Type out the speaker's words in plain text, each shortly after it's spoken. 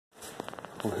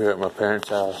We're here at my parents'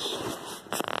 house.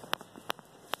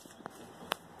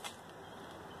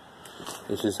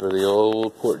 This is where the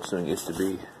old porch swing used to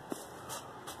be. These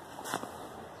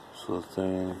little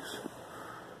things.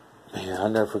 Man, I'll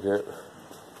never forget.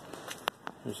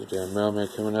 There's a damn mailman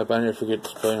coming up. I never forget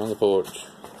this playing on the porch.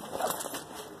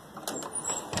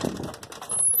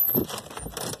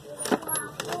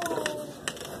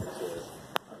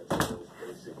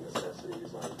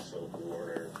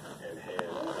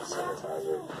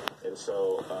 And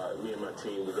so me and my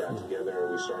team, we got together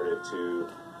and we started to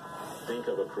think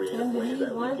of a creative way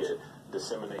that we could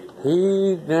disseminate.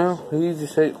 He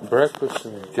just ate breakfast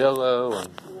and Jello and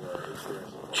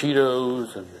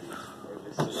Cheetos and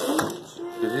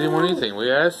he didn't want anything.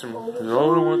 We asked him, "No,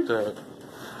 I don't want that."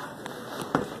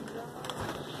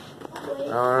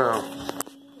 I don't know.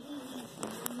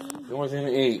 You want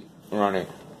anything to eat, Ronnie?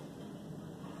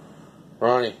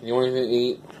 Ronnie, you want anything to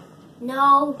eat?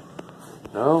 No.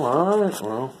 No? Alright,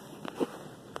 well.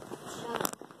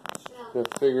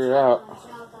 Gotta figure it out.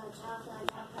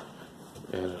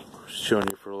 Yeah, showing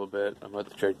you for a little bit. I'm about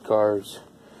to trade cars.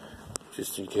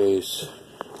 Just in case.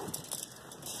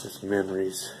 Just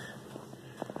memories.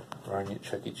 Ronnie at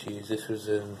Chuck E. Cheese. This was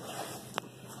in...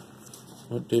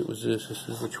 What date was this? This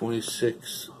is the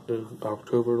 26th of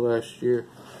October last year.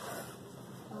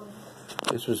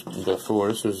 This was before.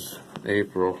 This was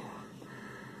April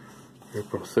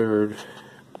 3rd.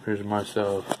 Here's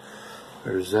myself.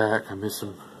 There's Zach. I miss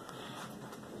him.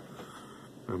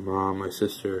 My mom, my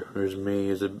sister. There's me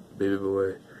as a baby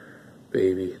boy.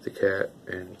 Baby, the cat,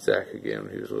 and Zach again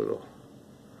when he was little.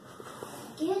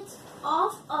 Get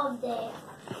off of there.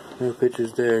 No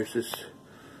pictures there. It's just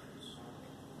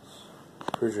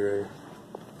refrigerator.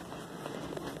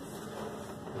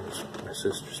 There's my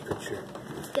sister's picture.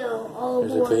 Go. Oh,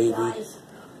 There's boy, a baby. guys.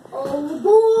 Oh,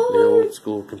 boy. The old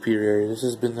school computer area. This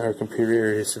has been our computer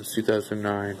area since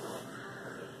 2009.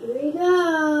 Here we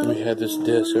go. We had this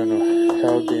disc, I don't know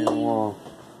how damn long.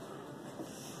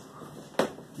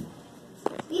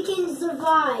 You can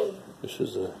survive. This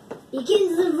is a You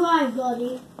can survive,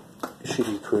 buddy.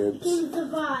 shitty You cribs can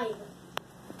survive.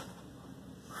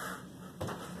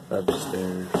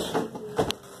 upstairs.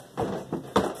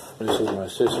 This is my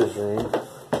sister's room.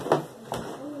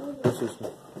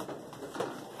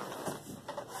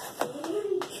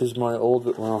 This is my old,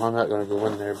 well, I'm not going to go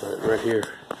in there, but right here.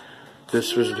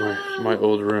 This was my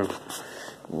old room.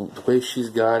 The way she's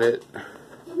got it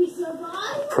Did we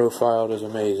survive? profiled is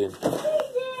amazing. We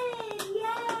did!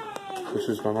 Yay! This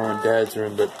is my mom and dad's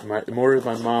room, but more of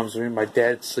my mom's room. My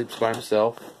dad sleeps by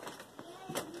himself.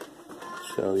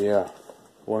 So yeah,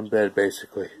 one bed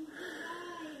basically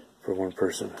for one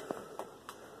person.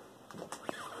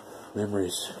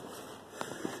 Memories.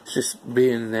 Just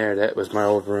being there, that was my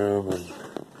old room,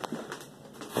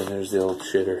 and there's the old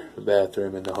shitter, the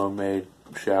bathroom, and the homemade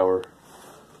shower.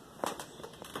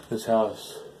 This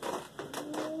house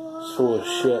is full of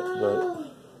shit,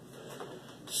 but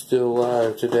still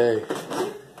alive today.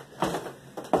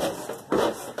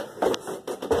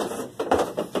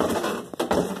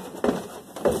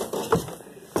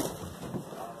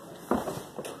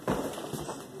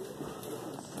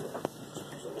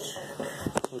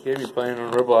 What game are you playing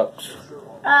on Roblox?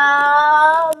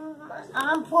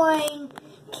 I'm playing.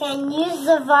 Can you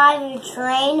survive a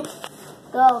train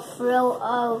go through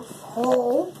a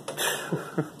hole?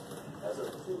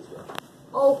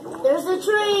 Oh, there's a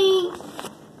train.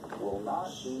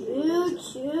 Choo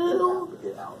choo.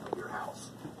 Get out of your house.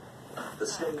 The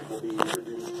state will be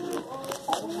introduced to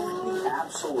only the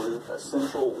absolute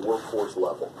essential workforce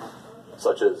level,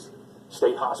 such as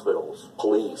state hospitals,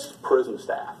 police, prison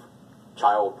staff,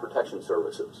 child protection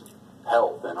services,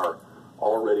 health, and our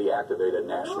already activated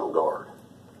National Guard.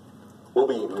 We'll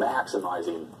be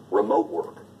maximizing remote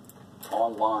work,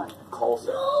 online, call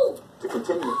centers, to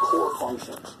continue core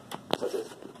functions such as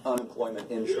unemployment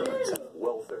insurance and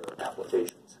welfare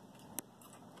applications.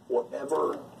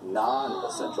 Whatever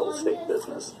non-essential state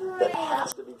business that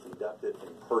has to be conducted in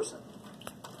person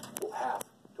will have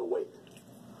to wait.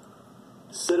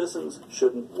 Citizens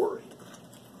shouldn't worry.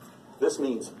 This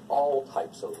means all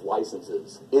types of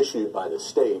licenses issued by the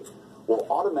state will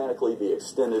automatically be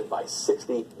extended by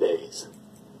 60 days.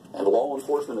 And law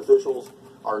enforcement officials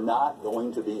are not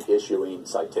going to be issuing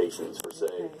citations for,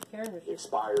 say,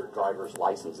 expired driver's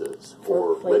licenses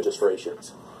or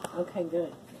registrations. Okay,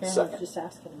 good. Karen Second, was just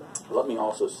asking about it. let me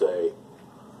also say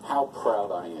how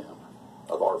proud I am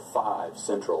of our 5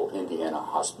 central Indiana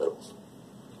hospitals.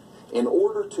 In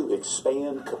order to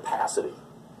expand capacity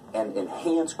and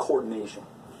enhance coordination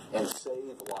and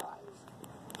save lives,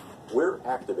 we're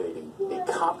activating a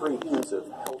comprehensive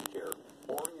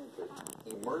healthcare-oriented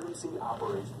Emergency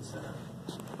Operations Center,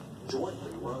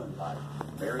 jointly run by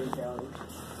Marion County,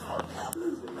 our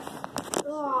capital city.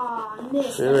 Aw,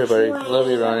 missed See you later, buddy. the train. Love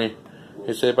you, Ronnie.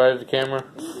 You say bye to the camera?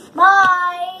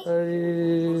 Bye.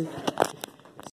 Bye.